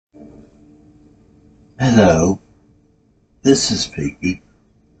Hello, this is Piggy,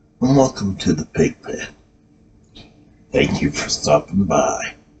 and welcome to the Pig Pen. Thank you for stopping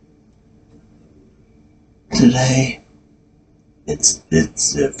by. Today, it's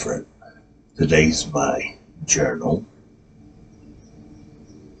different. Today's my journal,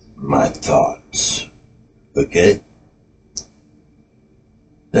 my thoughts. Okay?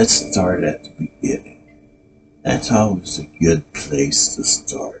 Let's start at the beginning. That's always a good place to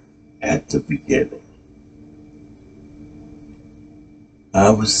start, at the beginning. I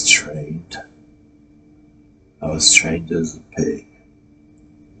was trained as a pig.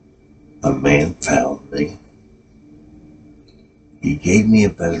 A man found me. He gave me a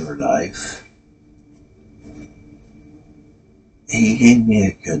better life. He gave me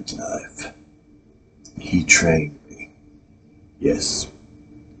a good life. He trained me. Yes,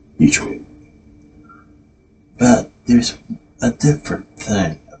 he trained me. But there's a different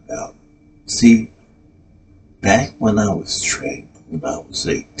thing about it. See, back when I was trained, when I was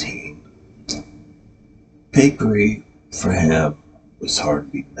 18, piggery for him was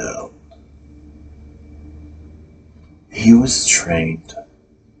hardly known. He was trained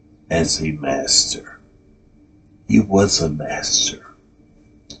as a master. He was a master.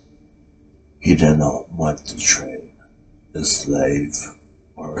 He did not want to train a slave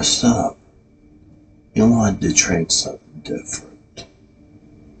or a sub. He wanted to train something different.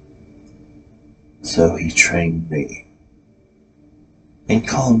 So he trained me and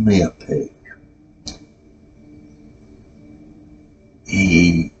called me a pig.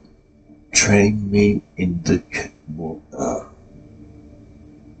 He trained me in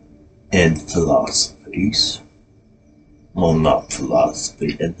philosophies. Well, not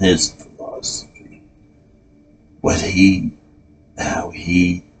philosophy, in his philosophy. How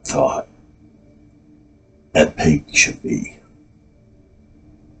he thought a pig should be.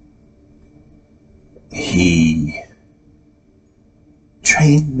 He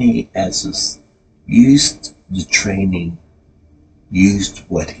trained me used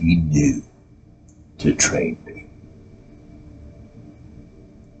what he knew to train me.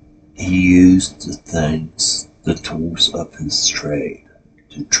 He used the tools of his trade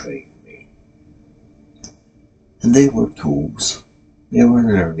to train me. And they were tools. They were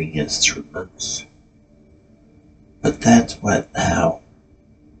learning instruments. But that's what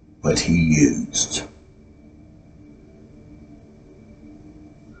he used.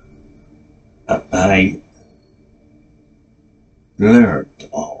 I learned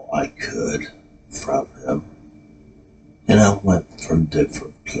all I could from him, and I went from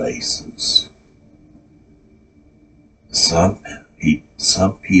different places. Some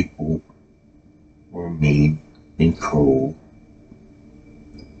people were mean and cruel,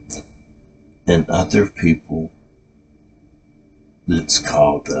 and other people, let's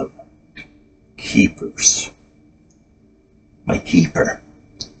call them keepers. My keeper.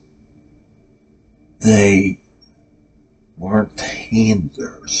 They weren't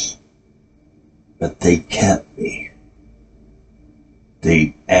handlers, but they kept me.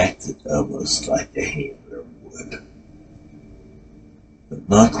 They acted almost like a handler would, but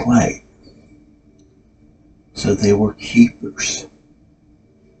not quite. So they were keepers.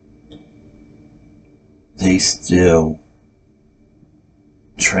 They still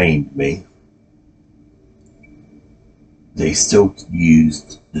trained me. They still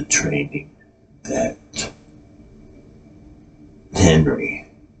used the training that Henry,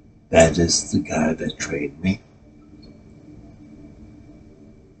 that is the guy that trained me.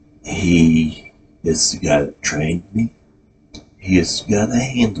 He is the guy that trained me. He is the guy that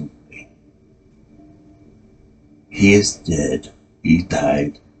handled me. He is dead. He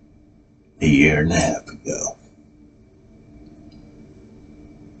died a year and a half ago.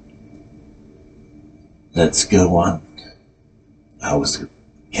 Let's go on. I was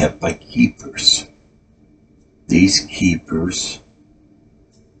kept by keepers. These keepers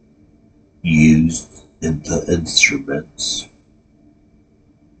used in the instruments,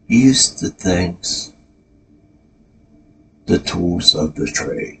 used the tools of the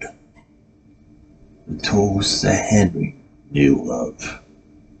trade, the tools that Henry knew of.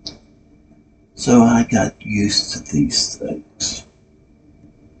 So I got used to these things.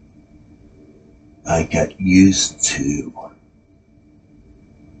 I got used to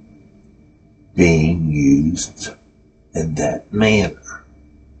being used in that manner.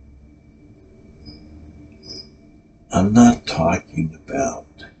 I'm not talking about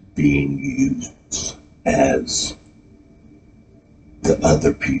being used as the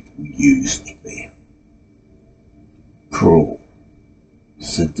other people used me. Cruel,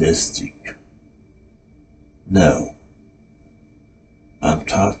 sadistic. No. I'm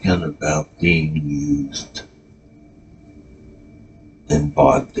talking about being used in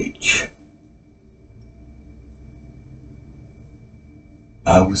bondage.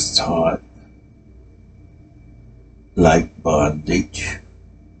 I was taught, like bondage,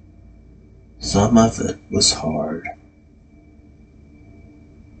 some of it was hard.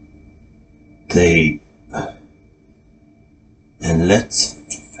 And let's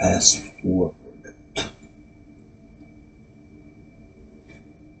fast forward it.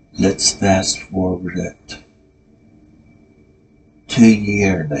 Let's fast forward it 2.5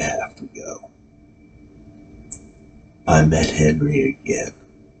 years ago. I met Henry again.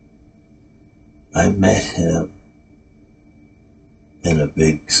 I met him in a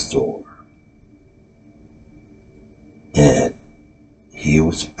big store, and he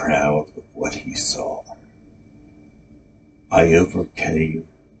was proud of what he saw. I overcame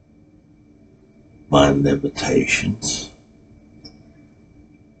my limitations.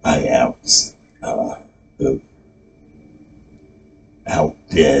 I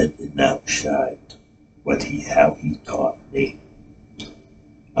outdid and outshined how he taught me.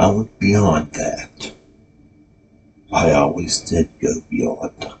 I went beyond that. I always did go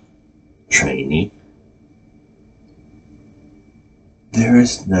beyond training. There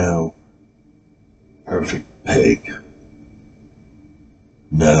is no perfect pig.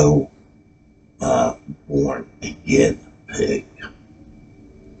 No born again pig.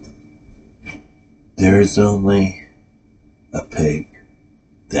 There is only a pig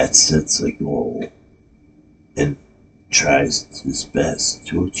that sets a goal and tries his best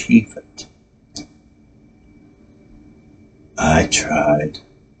to achieve it. I tried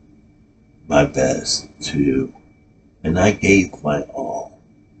my best and I gave my all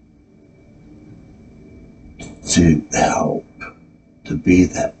to help, to be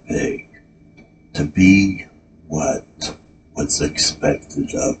that pig, to be what was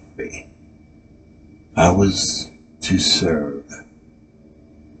expected of me. I was to serve.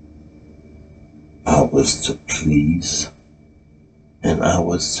 I was to please, and I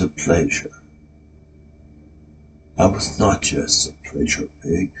was to pleasure. I was not just a pleasure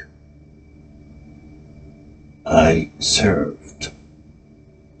pig. I served.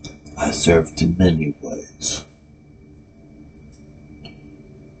 I served in many ways.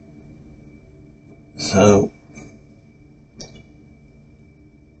 So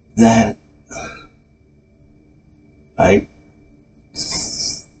that I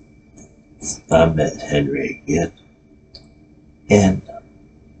met Henry again, and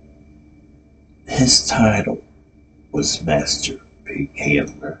his title was Master Pig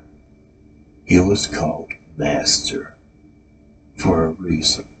Handler. He was called Master for a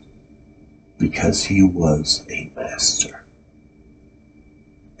reason, because he was a master.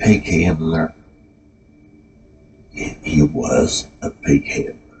 Pig handler. He was a pig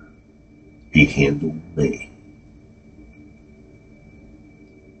handler. He handled me.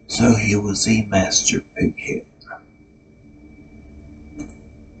 So he was a master pig handler.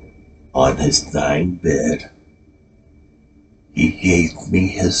 On his dying bed, he gave me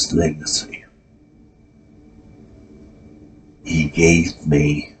his legacy. He gave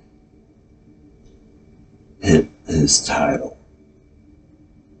me his title,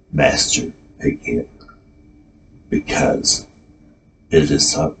 Master Pig Handler, because it is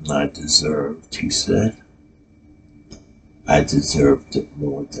something I deserved, he said. I deserved it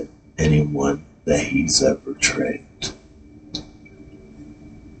more than anyone that he's ever trained.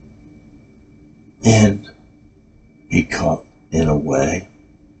 And he caught, in a way,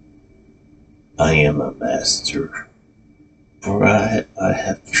 I am a master, for I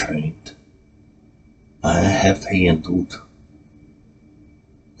have trained, I have handled,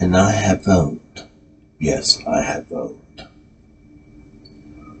 and I have owned. Yes, I have owned.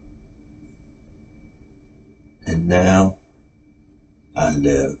 And now I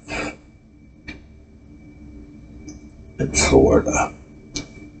live in Florida.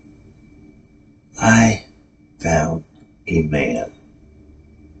 I found a man.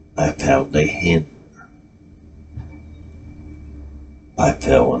 I found a handler. I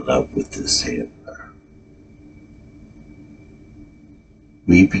fell in love with this handler.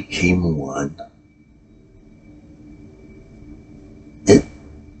 We became one.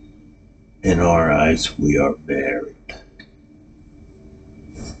 In our eyes, we are married.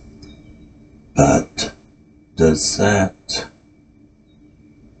 But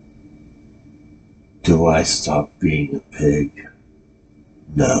do I stop being a pig?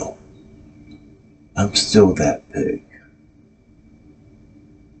 No. I'm still that pig.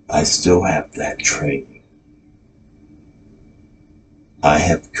 I still have that training. I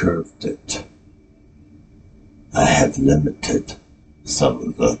have curved it. I have limited some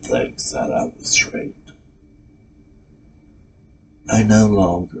of the things that I was trained. I no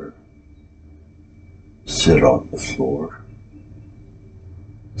longer sit on the floor,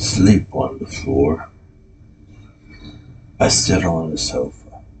 sleep on the floor. I sit on a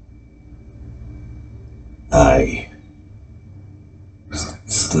sofa. I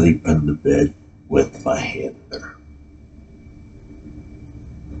sleep in the bed with my handler.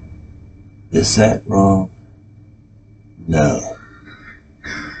 Is that wrong? No.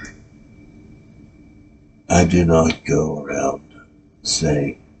 I do not go around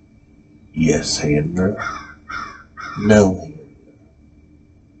saying, yes, handler. No, handler.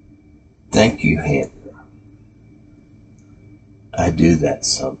 Thank you, handler. I do that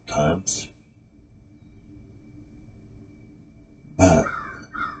sometimes, but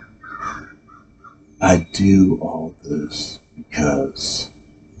I do all this because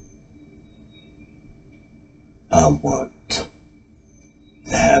I want to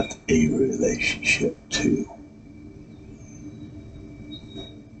have a relationship too.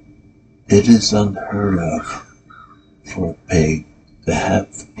 It is unheard of for a pig to have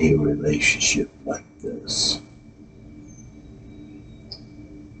a relationship like this.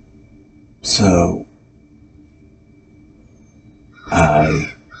 So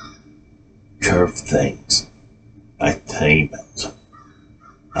I curve things, I tame it,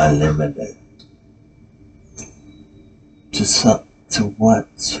 I limit it to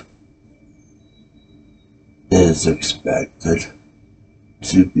what is expected,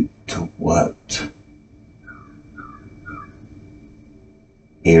 to what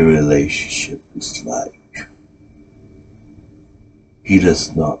a relationship is like. He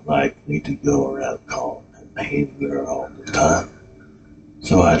does not like me to go around calling him handler all the time,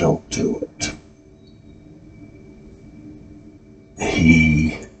 so I don't do it.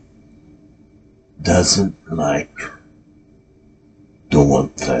 He doesn't like doing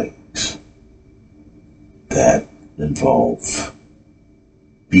things that involve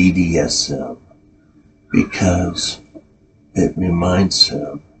BDSM because it reminds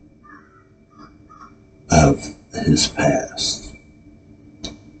him of his past.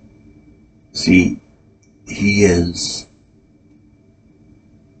 See, he is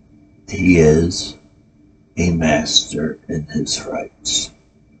a master in his rights.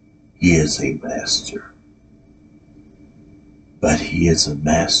 He is a master. But he is a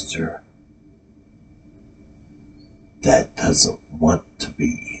master that doesn't want to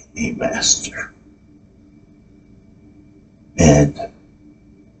be a master. And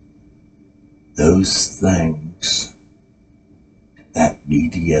those things, that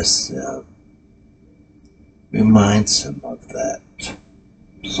BDSM, reminds him of that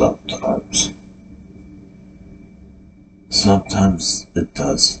sometimes. Sometimes it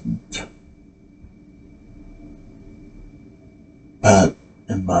doesn't. But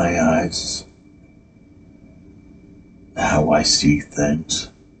in my eyes, how I see things,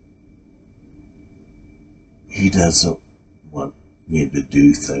 he doesn't want me to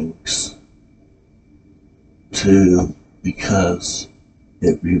do things because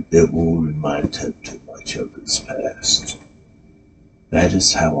it will remind him too much of his past. That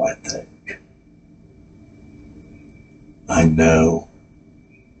is how I think. I know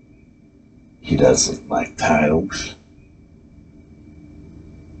he doesn't like titles.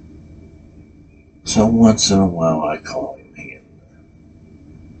 So once in a while I call him handler.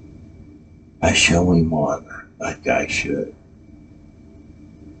 I show him honor like I should.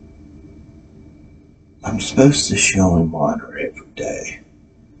 I'm supposed to show him honor every day.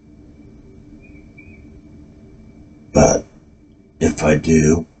 But if I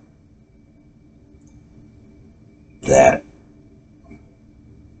do that,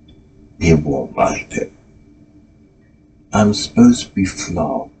 he won't like it. I'm supposed to be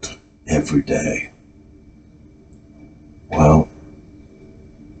flogged every day. Well,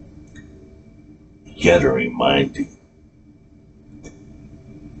 you gotta remind him.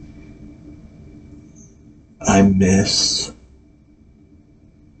 I miss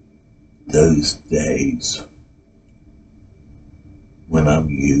those days when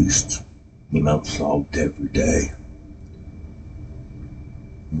I'm flogged every day,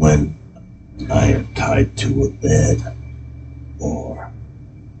 when I am tied to a bed or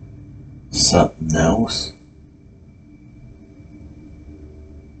something else,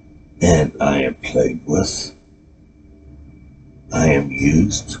 and I am played with, I am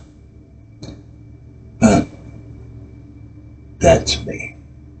used, but that's me.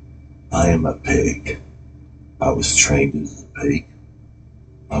 I am a pig. I was trained as a pig.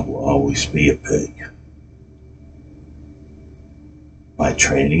 I will always be a pig. My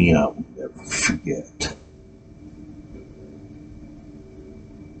training I will never forget.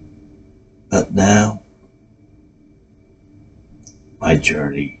 But now, my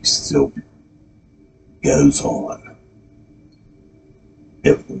journey still goes on.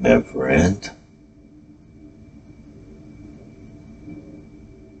 It will never end.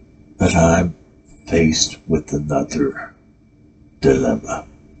 But I'm faced with another dilemma.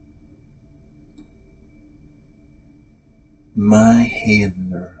 My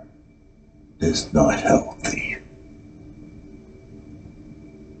handler is not healthy.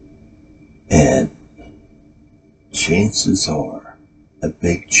 And chances are, a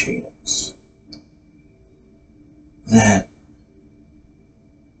big chance, that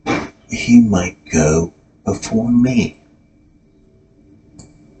he might go before me.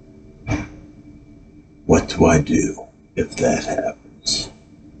 What do I do if that happens?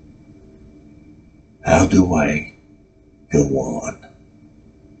 How do I go on?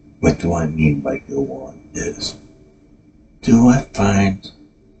 What do I mean by go on is, do I find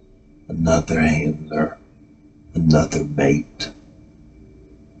another handler, another mate,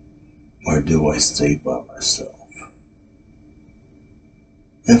 or do I stay by myself?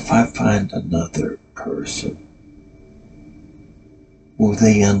 If I find another person, will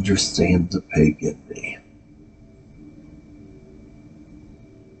they understand the pig in me?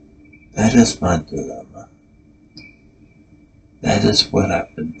 That is my dilemma. That is what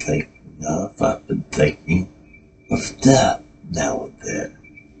I've been thinking of. I've been thinking of death now and then.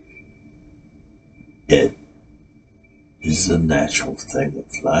 It is a natural thing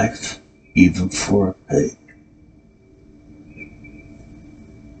of life, even for a pig.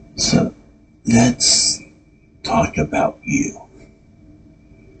 So let's talk about you.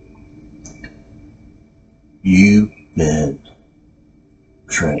 You've been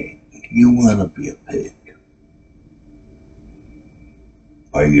trained. You want to be a pig.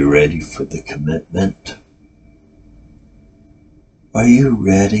 Are you ready for the commitment? Are you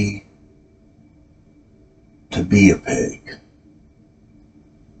ready to be a pig?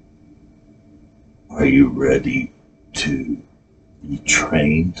 Are you ready to be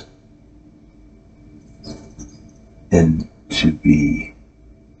trained and to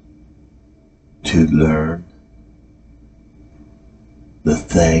learn the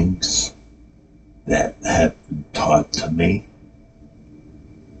things that have been taught to me?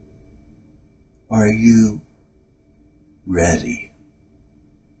 Are you ready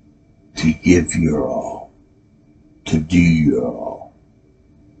to give your all, to do your all?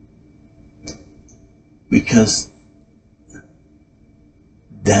 Because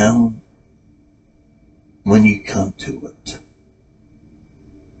down when you come to it,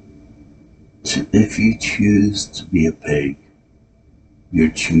 if you choose to be a pig,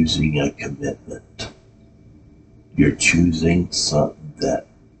 you're choosing a commitment. You're choosing something that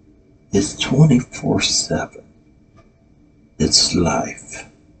is 24/7. It's life.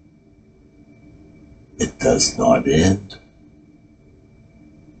 It does not end.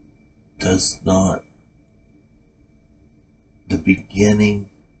 Does not. The beginning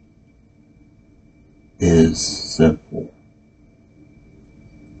is simple.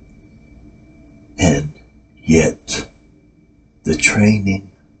 And yet, the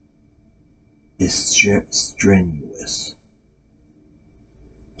training is strenuous.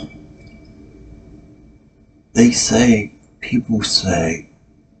 People say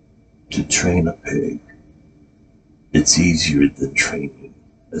to train a pig, it's easier than training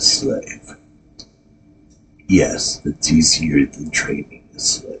a slave. Yes, it's easier than training a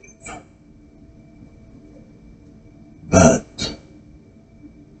slave. But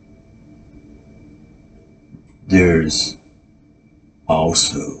there's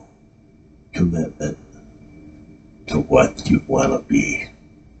also commitment to what you want to be.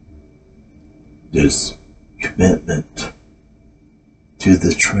 There's commitment to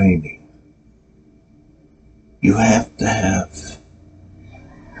the training. You have to have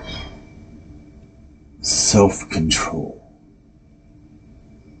self-control.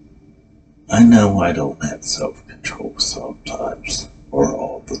 I know I don't have self-control sometimes, or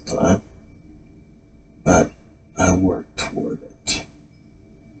all the time, but I work toward it.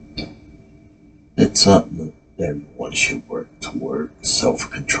 It's something that everyone should work toward,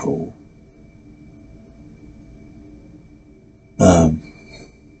 self-control.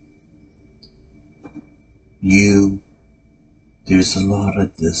 There's a lot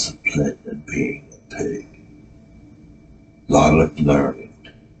of discipline in being a pig. A lot of learning.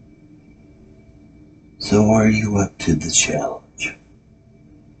 So are you up to the challenge?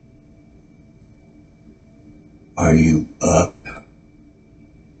 Are you up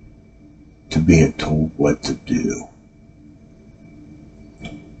to being told what to do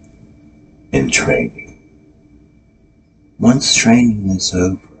in training? Once training is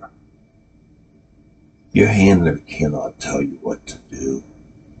over, Your handler cannot tell you what to do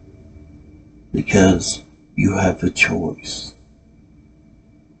because you have a choice.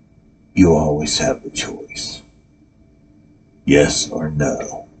 You always have a choice. Yes or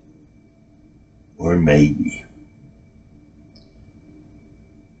no, or maybe.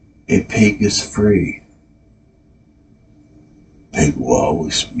 A pig is free. Pig will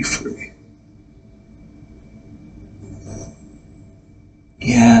always be free.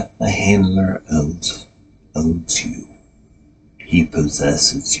 Yeah, the handler owns you. He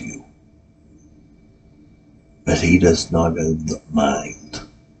possesses you. But he does not own the mind.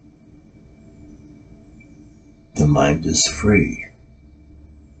 The mind is free.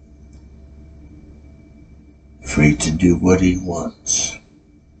 Free to do what he wants.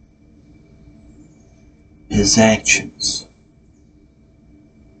 His actions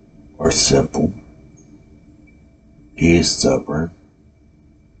are simple. He is stubborn.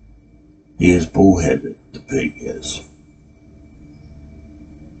 He is bullheaded, the pig is.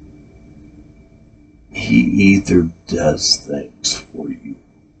 He either does things for you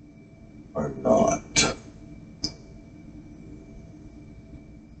or not.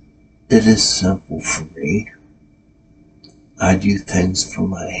 It is simple for me. I do things for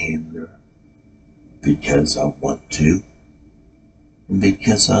my handler because I want to and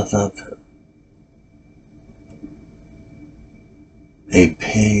because I love him. A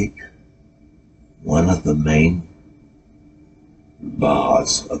pig, one of the main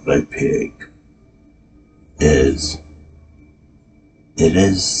laws of a pig is it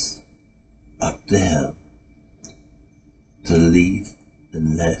is up to him to leave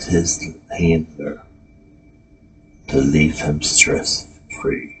and let his handler to leave him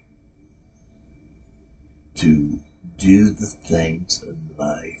stress-free, to do the things in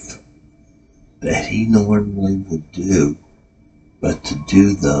life that he normally would do, but to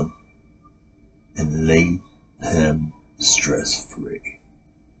do them and leave him stress-free.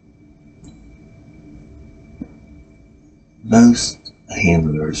 Most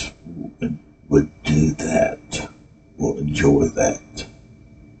handlers would do that, will enjoy that.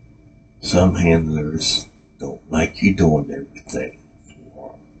 Some handlers don't like you doing everything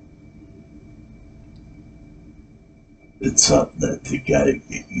for them. It's something that they gotta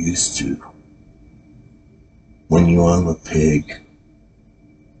get used to. When you own a pig,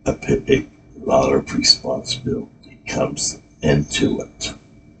 a lot of responsibility comes into it.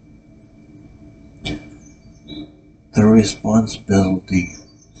 The responsibility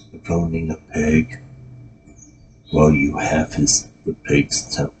of owning a pig, well, you have the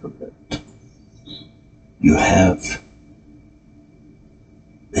pig's temperament. You have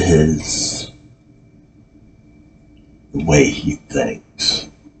the way he thinks.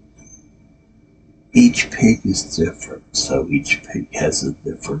 Each pig is different, so each pig has a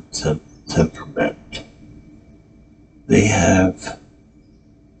different temperament. They have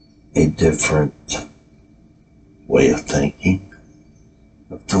a different way of thinking,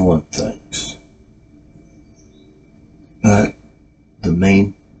 of doing things. But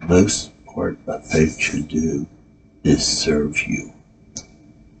the most part a pig should do is serve you.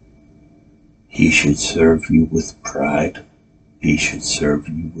 He should serve you with pride. He should serve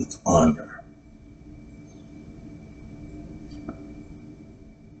you with honor.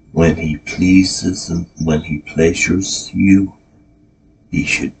 When he pleases and when he pleasures you, he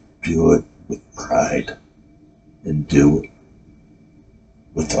should do it with pride and do it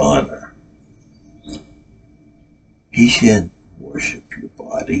with honor. He shouldn't worship your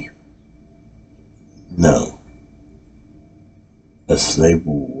body. No. A slave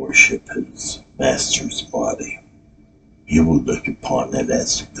will worship his master's body. He will look upon it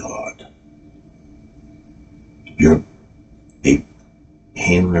as God. A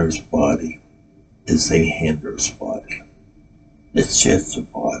handler's body is a handler's body. It's just a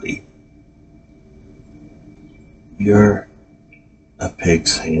body. You're a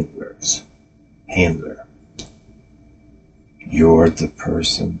pig's handler. You're the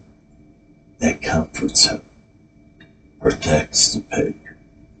person that comforts him, protects the pig,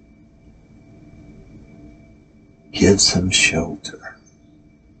 gives him shelter.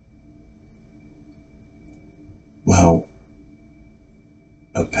 Well,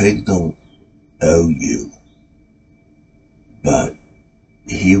 a pig don't owe you, but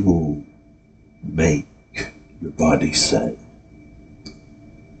he will make your body sing.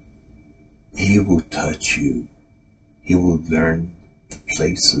 He will touch you. He will learn the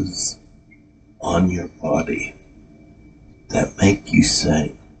places on your body that make you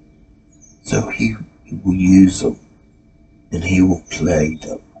sing. So he will use them and he will play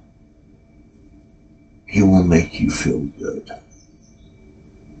them. He will make you feel good.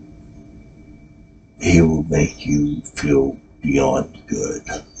 He will make you feel beyond good.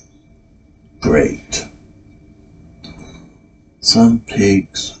 Great. Some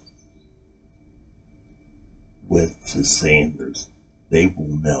pigs with the sanders, they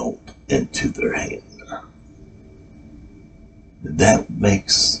will melt into their handler. That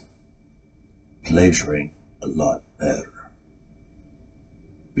makes pleasuring a lot better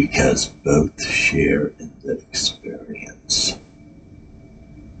because both share in the experience.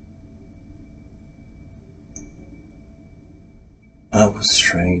 I was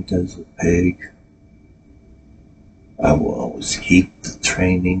trained as a pig. I will always keep the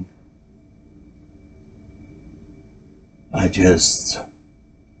training. I just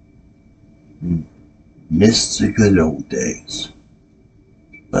miss the good old days.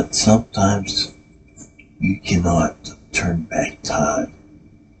 But sometimes you cannot turn back time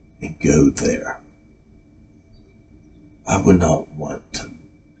and go there. I would not want to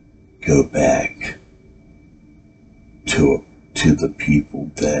go back to the people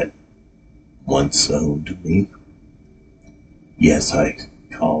that once owned me. Yes, I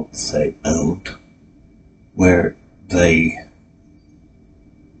called say owned, where they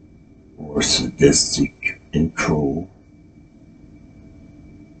were sadistic and cruel.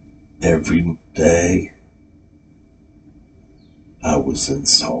 Every day I was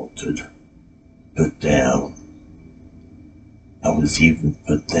insulted, put down. I was even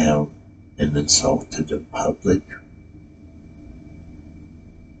put down and insulted in public.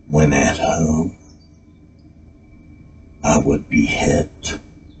 When at home, I would be hit,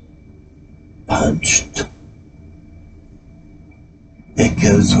 punched. It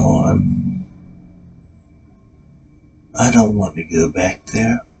goes on. I don't want to go back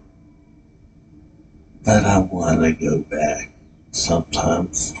there, but I want to go back.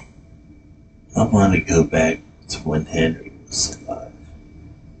 Sometimes I want to go back to when Henry was alive,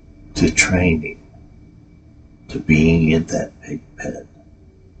 to training, to being in that pig pen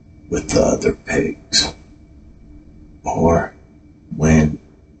with the other pigs, or when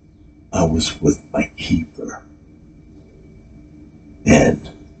I was with my keeper and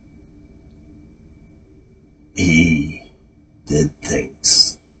he did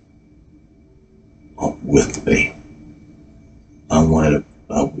things with me. I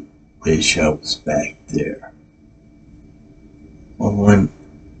wish I was back there. Or when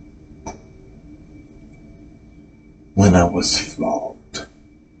I was flogged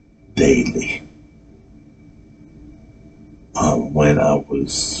daily. When I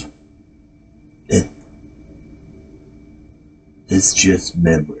was, it's just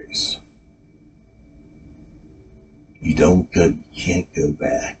memories. You can't go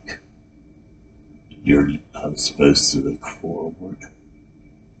back. I'm supposed to look forward.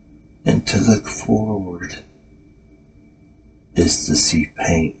 And to look forward is to see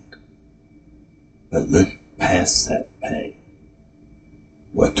pain. But look past that pain.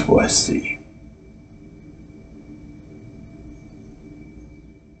 What do I see?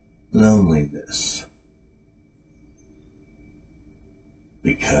 Loneliness.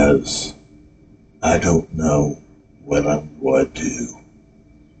 Because I don't know what I'm going to do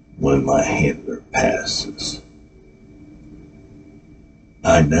when my handler passes.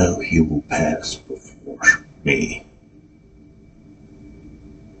 I know he will pass before me.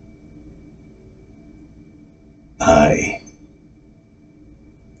 I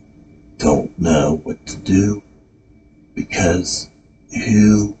don't know what to do because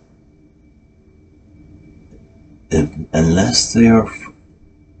unless they are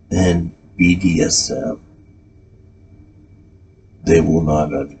in BDSM, they will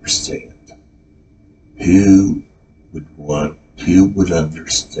not understand. Who would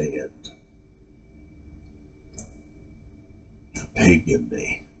understand the pig in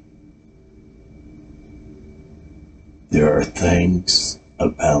me? There are things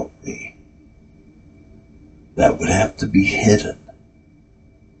about me that would have to be hidden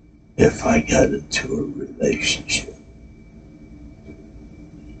if I got into a relationship.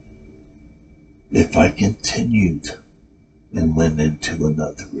 If I continued and went into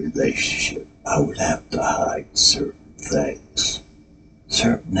another relationship, I would have to hide certain things,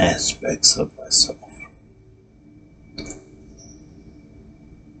 certain aspects of myself.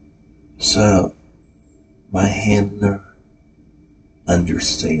 So, my handler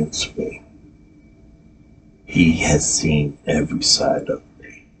understands me. He has seen every side of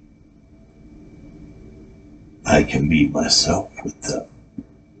me. I can be myself with them.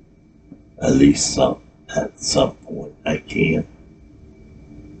 At least at some point I can.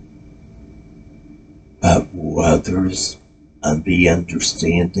 But will others be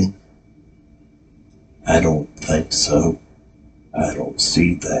understanding? I don't think so. I don't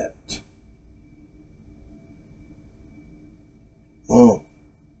see that.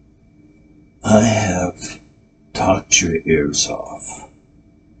 I have talked your ears off.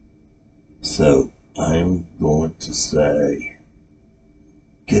 So I'm going to say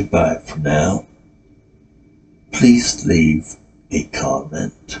goodbye for now. Please leave a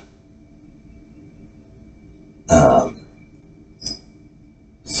comment.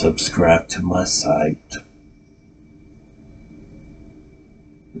 Subscribe to my site.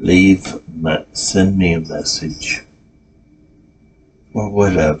 Send me a message. Or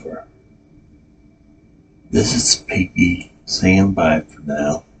whatever. This is Piggy saying bye for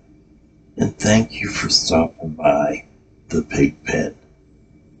now. And thank you for stopping by the pig pen.